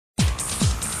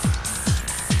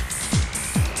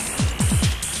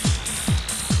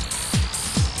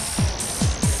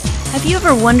Have you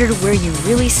ever wondered where you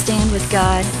really stand with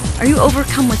God? Are you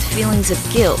overcome with feelings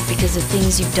of guilt because of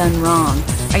things you've done wrong?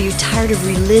 Are you tired of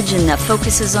religion that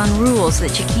focuses on rules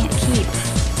that you can't keep?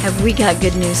 Have we got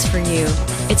good news for you?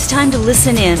 It's time to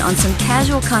listen in on some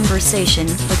casual conversation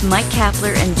with Mike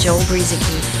Kapler and Joel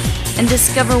Brueseke and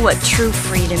discover what true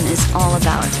freedom is all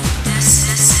about.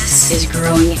 This is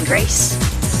Growing in Grace.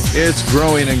 It's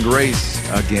Growing in Grace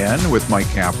again with Mike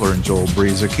Kapler and Joel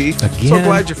Brueseke. So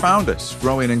glad you found us.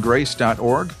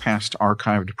 growingingrace.org. Past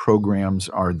archived programs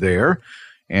are there.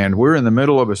 And we're in the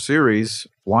middle of a series,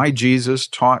 Why Jesus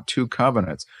Taught Two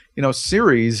Covenants. You know,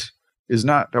 series is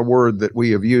not a word that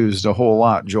we have used a whole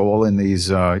lot, Joel, in these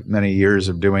many years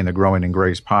of doing the Growing in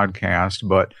Grace podcast,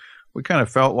 but we kind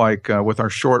of felt like with our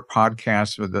short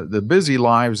podcasts, with the busy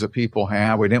lives that people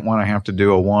have, we didn't want to have to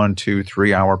do a 1, 2,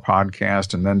 3 hour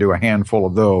podcast and then do a handful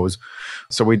of those.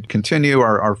 So we'd continue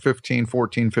our 15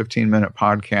 minute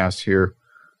podcasts here.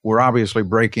 We're obviously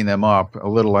breaking them up a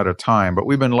little at a time, but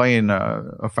we've been laying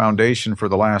a foundation for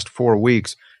the last 4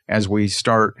 weeks as we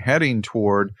start heading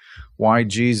toward why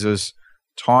Jesus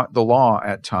taught the law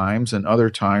at times, and other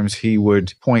times he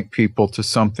would point people to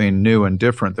something new and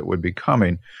different that would be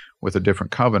coming with a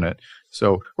different covenant.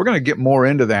 So we're going to get more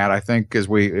into that, I think, as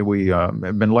we have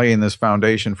been laying this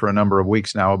foundation for a number of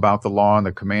weeks now about the law and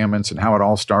the commandments and how it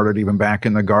all started even back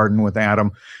in the garden with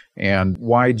Adam and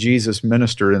why Jesus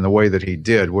ministered in the way that he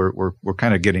did. We're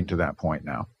kind of getting to that point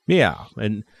now. Yeah,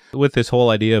 and with this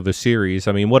whole idea of a series,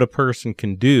 I mean, what a person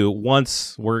can do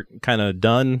once we're kind of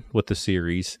done with the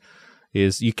series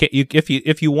is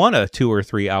if you want a 2 or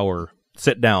 3 hour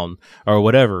sit down or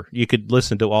whatever, you could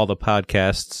listen to all the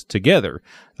podcasts together.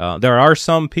 There are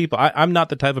some people, I'm not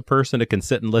the type of person that can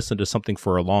sit and listen to something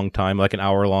for a long time, like an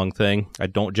hour-long thing. I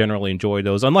don't generally enjoy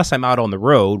those, unless I'm out on the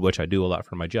road, which I do a lot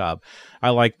for my job. I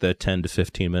like the 10 to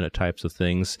 15-minute types of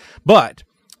things. But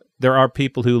there are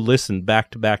people who listen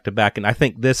back to back to back, and I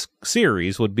think this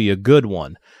series would be a good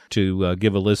one to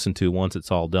give a listen to once it's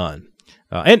all done.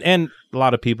 And a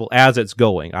lot of people, as it's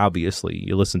going, obviously,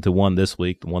 you listen to one this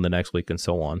week, the one the next week, and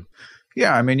so on.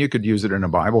 Yeah, I mean, you could use it in a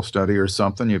Bible study or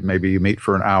something. Maybe you meet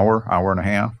for an hour and a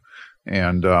half,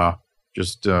 and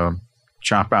just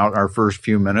chop out our first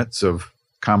few minutes of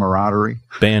camaraderie.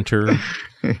 Banter.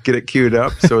 Get it queued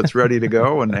up so it's ready to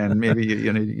go, and maybe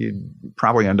you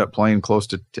probably end up playing close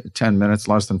to 10 minutes,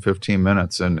 less than 15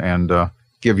 minutes, and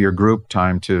give your group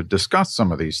time to discuss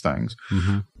some of these things.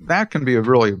 Mm-hmm. That can be a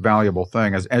really valuable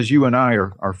thing, as you and I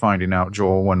are finding out,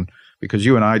 Joel, because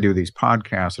you and I do these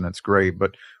podcasts, and it's great,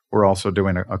 but we're also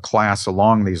doing a class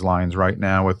along these lines right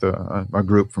now with a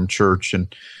group from church,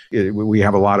 and we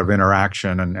have a lot of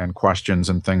interaction and questions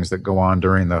and things that go on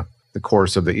during the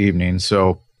course of the evening.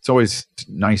 So it's always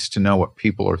nice to know what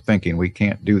people are thinking. We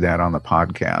can't do that on the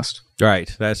podcast.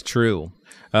 Right, that's true.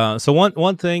 So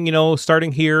one thing,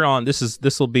 starting here on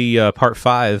this will be part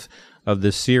 5 of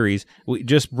this series.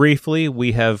 Just briefly,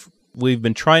 we've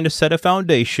been trying to set a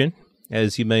foundation,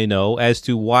 as you may know, as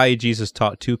to why Jesus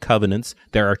taught two covenants.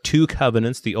 There are two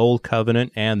covenants, the Old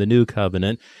Covenant and the New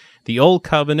Covenant. The Old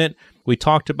Covenant, we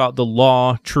talked about the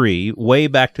law tree way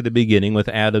back to the beginning with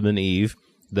Adam and Eve,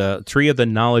 the tree of the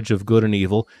knowledge of good and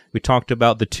evil. We talked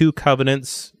about the two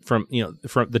covenants from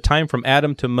the time from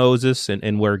Adam to Moses,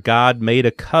 and where God made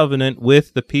a covenant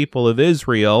with the people of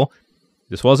Israel.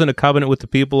 This wasn't a covenant with the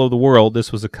people of the world.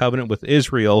 This was a covenant with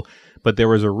Israel, but there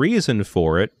was a reason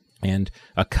for it, and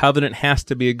a covenant has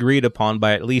to be agreed upon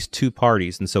by at least two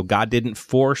parties. And so God didn't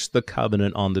force the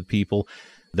covenant on the people.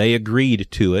 They agreed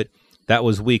to it. That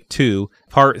was week 2.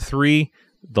 Part 3,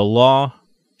 the law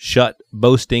shut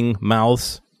boasting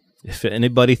mouths. If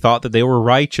anybody thought that they were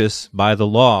righteous by the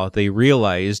law, they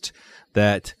realized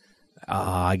that,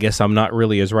 I guess I'm not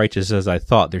really as righteous as I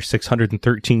thought. There's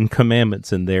 613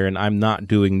 commandments in there, and I'm not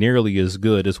doing nearly as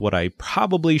good as what I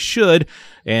probably should.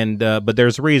 And but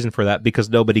there's a reason for that,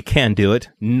 because nobody can do it.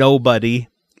 No one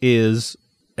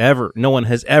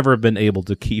has ever been able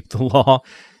to keep the law.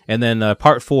 And then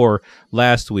part 4,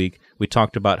 last week, we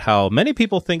talked about how many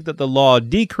people think that the law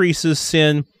decreases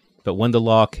sin, but when the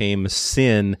law came,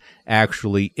 sin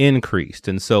actually increased.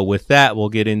 And so with that, we'll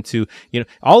get into,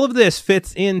 all of this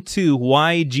fits into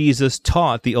why Jesus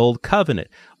taught the Old Covenant.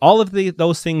 All of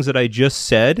those things that I just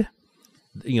said,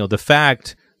 the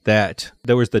fact that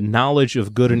there was the knowledge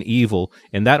of good and evil,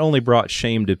 and that only brought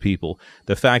shame to people.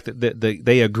 The fact that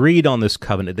they agreed on this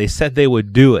covenant, they said they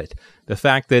would do it. The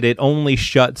fact that it only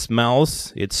shuts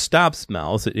mouths, it stops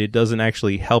mouths, it doesn't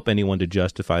actually help anyone to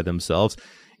justify themselves,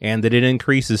 and that it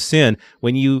increases sin.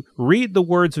 When you read the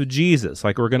words of Jesus,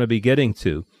 like we're going to be getting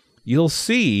to, you'll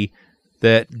see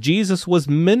that Jesus was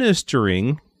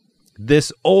ministering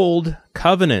this old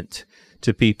covenant.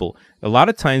 to people. A lot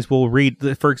of times we'll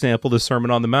read, for example, the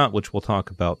Sermon on the Mount, which we'll talk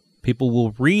about. People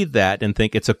will read that and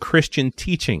think it's a Christian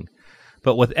teaching.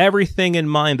 But with everything in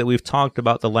mind that we've talked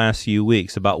about the last few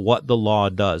weeks, about what the law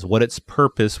does, what its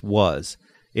purpose was,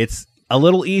 it's a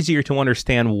little easier to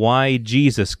understand why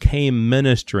Jesus came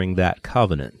ministering that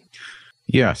covenant.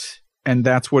 Yes, and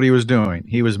that's what he was doing.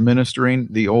 He was ministering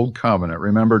the old covenant.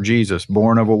 Remember Jesus,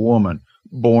 born of a woman,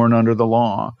 born under the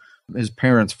law. His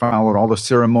parents followed all the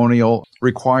ceremonial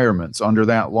requirements under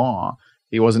that law.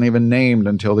 He wasn't even named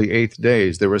until the 8th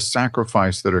days. There was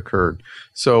sacrifice that occurred.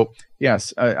 So,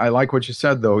 yes, I like what you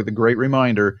said, though. The great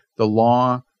reminder, the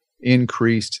law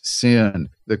increased sin.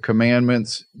 The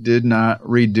commandments did not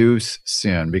reduce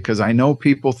sin. Because I know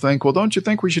people think, well, don't you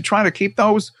think we should try to keep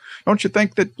those? Don't you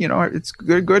think that, it's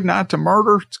good not to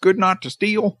murder? It's good not to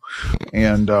steal?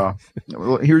 And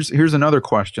here's another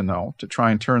question, though, to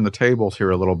try and turn the tables here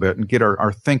a little bit and get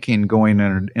our thinking going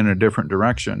in a different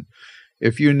direction.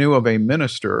 If you knew of a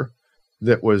minister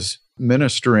that was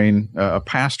ministering, a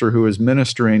pastor who was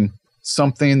ministering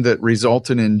something that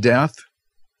resulted in death,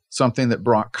 something that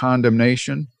brought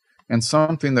condemnation, and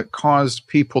something that caused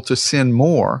people to sin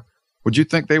more, would you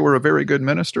think they were a very good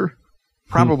minister?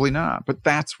 Probably not. But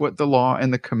that's what the law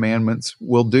and the commandments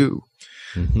will do.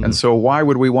 Mm-hmm. And so why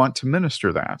would we want to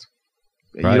minister that?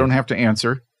 Right. You don't have to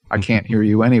answer. I can't hear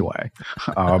you anyway.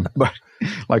 But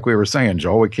like we were saying,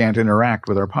 Joel, we can't interact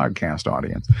with our podcast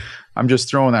audience. I'm just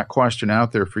throwing that question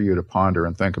out there for you to ponder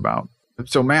and think about.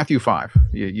 So Matthew 5,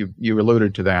 you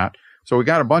alluded to that. So we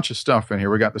got a bunch of stuff in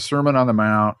here. We got the Sermon on the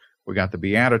Mount. We got the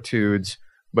Beatitudes.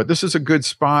 But this is a good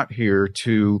spot here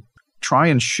to try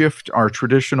and shift our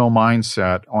traditional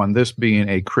mindset on this being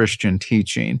a Christian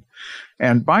teaching.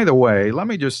 And by the way, let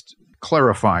me just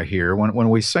clarify here. When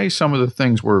we say some of the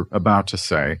things we're about to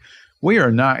say, we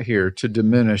are not here to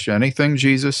diminish anything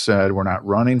Jesus said. We're not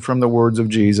running from the words of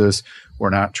Jesus. We're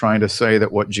not trying to say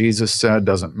that what Jesus said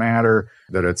doesn't matter,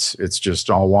 that it's just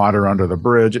all water under the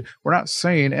bridge. We're not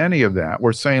saying any of that.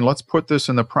 We're saying let's put this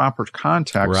in the proper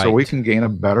context so we can gain a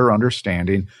better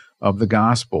understanding of the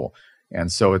gospel.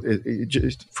 And so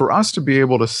for us to be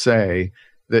able to say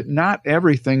that not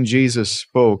everything Jesus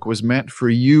spoke was meant for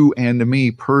you and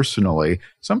me personally.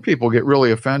 Some people get really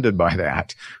offended by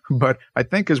that. But I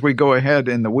think as we go ahead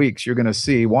in the weeks, you're going to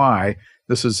see why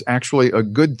this is actually a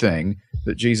good thing,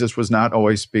 that Jesus was not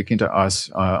always speaking to us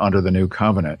under the new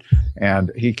covenant.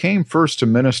 And he came first to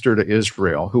minister to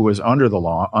Israel, who was under the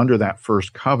law, under that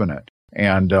first covenant.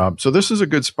 And so this is a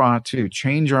good spot to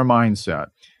change our mindset,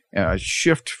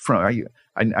 shift from...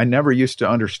 I never used to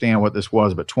understand what this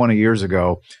was, but 20 years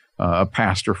ago, a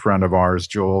pastor friend of ours,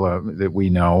 Joel, that we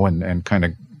know and kind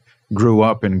of grew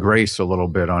up in grace a little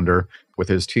bit under with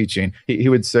his teaching, he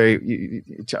would say,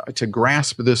 to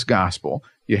grasp this gospel,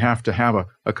 you have to have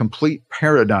a complete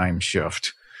paradigm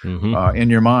shift in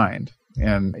your mind.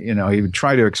 And, he would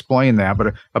try to explain that,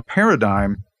 but a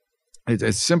paradigm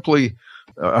is simply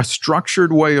a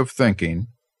structured way of thinking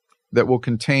that will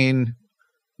contain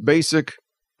basic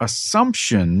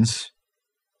assumptions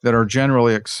that are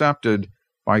generally accepted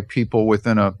by people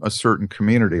within a certain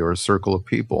community or a circle of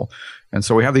people. And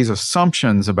so we have these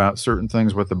assumptions about certain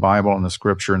things with the Bible and the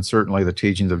Scripture, and certainly the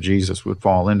teachings of Jesus would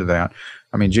fall into that.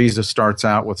 I mean, Jesus starts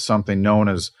out with something known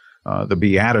as the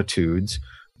Beatitudes.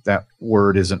 That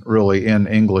word isn't really in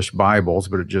English Bibles,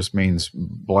 but it just means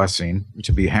blessing,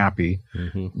 to be happy.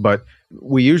 But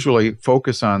we usually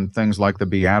focus on things like the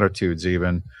Beatitudes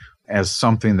even as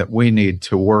something that we need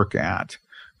to work at,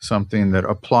 something that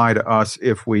apply to us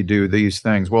if we do these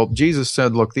things. Well, Jesus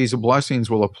said, look, these blessings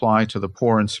will apply to the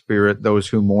poor in spirit, those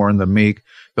who mourn, the meek,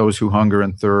 those who hunger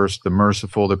and thirst, the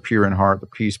merciful, the pure in heart, the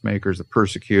peacemakers, the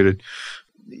persecuted.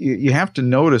 You have to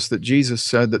notice that Jesus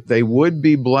said that they would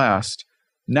be blessed,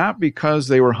 not because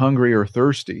they were hungry or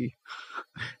thirsty,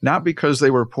 not because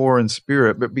they were poor in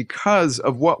spirit, but because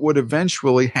of what would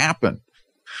eventually happen.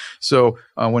 So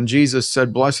when Jesus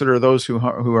said, blessed are those who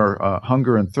are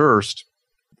hunger and thirst,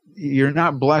 you're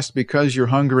not blessed because you're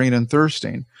hungering and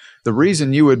thirsting. The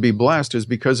reason you would be blessed is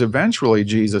because eventually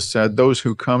Jesus said, those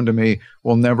who come to me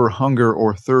will never hunger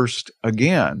or thirst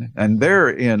again. And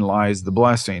therein lies the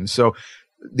blessing. So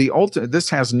this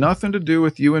has nothing to do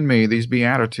with you and me, these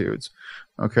Beatitudes.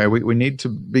 Okay, we need to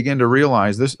begin to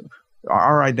realize this.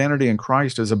 Our identity in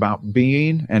Christ is about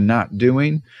being and not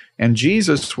doing. And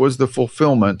Jesus was the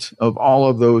fulfillment of all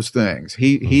of those things.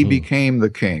 He became the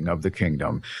king of the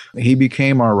kingdom. He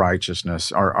became our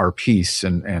righteousness, our peace,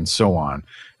 and so on.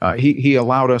 He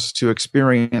allowed us to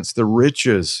experience the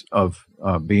riches of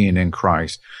being in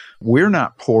Christ. We're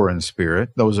not poor in spirit.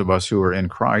 Those of us who are in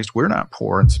Christ, we're not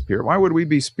poor in spirit. Why would we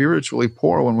be spiritually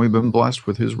poor when we've been blessed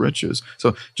with his riches?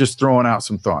 So just throwing out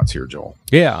some thoughts here, Joel.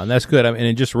 Yeah, and that's good. I mean,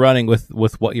 and just running with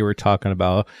what you were talking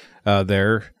about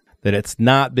there, that it's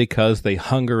not because they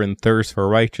hunger and thirst for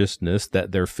righteousness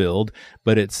that they're filled,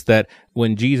 but it's that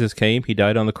when Jesus came, he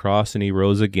died on the cross and he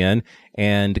rose again,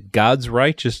 and God's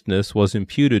righteousness was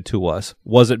imputed to us.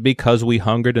 Was it because we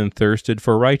hungered and thirsted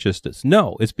for righteousness?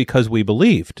 No, it's because we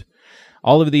believed.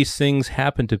 All of these things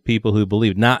happen to people who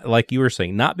believe, not like you were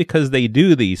saying, not because they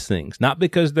do these things, not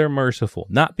because they're merciful,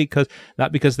 not because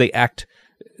they act,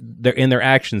 they're in their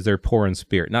actions, they're poor in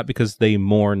spirit, not because they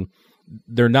mourn.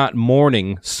 They're not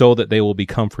mourning so that they will be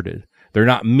comforted. They're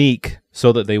not meek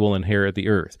so that they will inherit the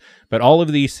earth. But all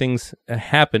of these things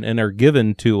happen and are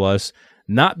given to us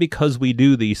not because we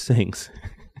do these things,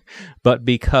 but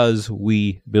because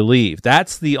we believe.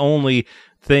 That's the only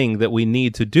thing that we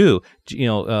need to do.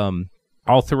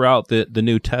 All throughout the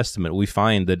New Testament, we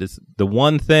find that it's the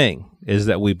one thing is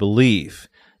that we believe.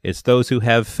 It's those who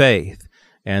have faith,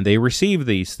 and they receive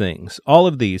these things, all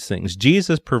of these things.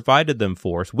 Jesus provided them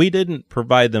for us. We didn't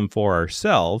provide them for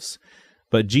ourselves,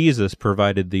 but Jesus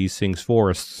provided these things for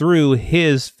us through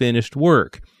his finished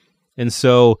work. And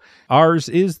so ours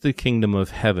is the kingdom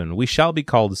of heaven. We shall be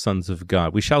called the sons of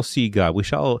God. We shall see God.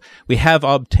 We have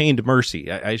obtained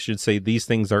mercy. I should say these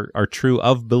things are true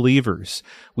of believers.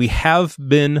 We have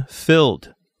been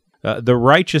filled. The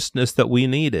righteousness that we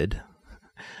needed,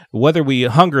 whether we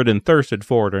hungered and thirsted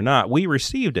for it or not, we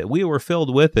received it. We were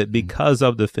filled with it because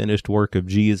of the finished work of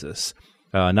Jesus,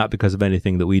 not because of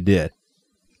anything that we did.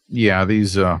 Yeah,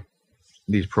 these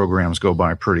programs go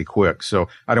by pretty quick, so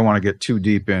I don't want to get too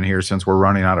deep in here since we're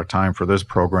running out of time for this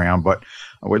program, but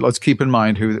let's keep in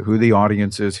mind who the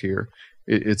audience is here.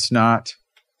 It's not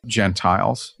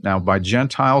Gentiles. Now, by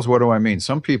Gentiles, what do I mean?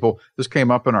 Some people, this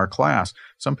came up in our class,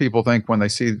 some people think when they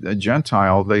see a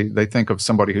Gentile, they think of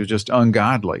somebody who's just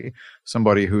ungodly,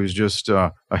 somebody who's just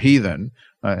a heathen,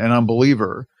 an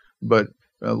unbeliever, but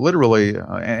literally,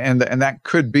 and that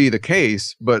could be the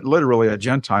case, but literally a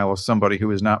Gentile is somebody who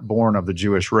is not born of the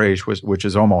Jewish race, which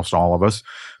is almost all of us.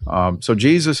 So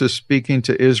Jesus is speaking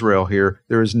to Israel here.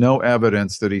 There is no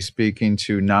evidence that he's speaking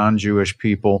to non-Jewish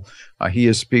people.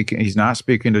 He's not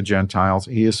speaking to Gentiles.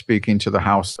 He is speaking to the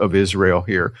house of Israel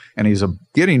here. And he's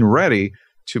getting ready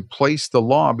to place the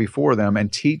law before them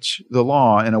and teach the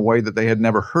law in a way that they had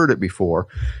never heard it before.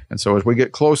 And so as we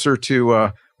get closer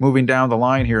to moving down the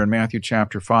line here in Matthew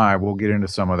chapter 5, we'll get into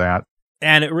some of that.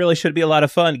 And it really should be a lot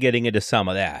of fun getting into some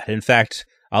of that. In fact,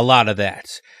 a lot of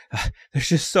that. There's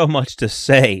just so much to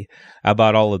say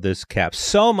about all of this, Cap.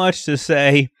 So much to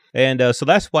say. And so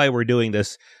that's why we're doing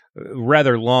this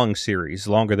rather long series,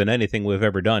 longer than anything we've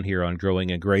ever done here on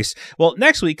Growing in Grace. Well,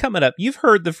 next week, coming up, you've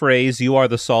heard the phrase, "You are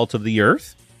the salt of the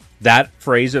earth." That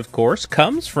phrase, of course,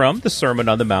 comes from the Sermon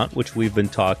on the Mount, which we've been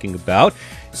talking about.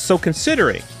 So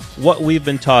considering what we've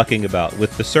been talking about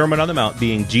with the Sermon on the Mount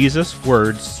being Jesus'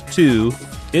 words to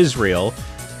Israel,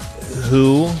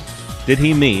 who did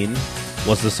he mean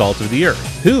was the salt of the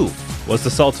earth? Who was the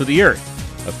salt of the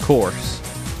earth? Of course,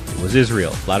 it was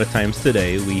Israel. A lot of times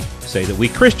today we say that we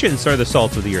Christians are the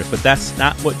salt of the earth, but that's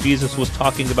not what Jesus was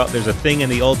talking about. There's a thing in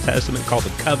the Old Testament called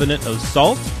the covenant of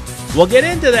salt. We'll get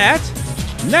into that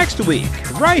next week,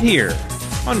 right here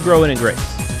on Growing in Grace.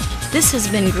 This has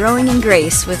been Growing in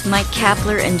Grace with Mike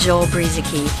Kapler and Joel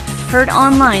Brueseke, heard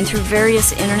online through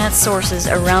various internet sources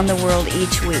around the world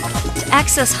each week. To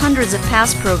access hundreds of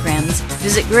past programs,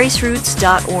 visit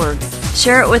graceroots.org.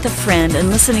 Share it with a friend and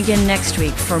listen again next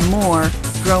week for more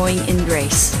Growing in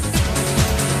Grace.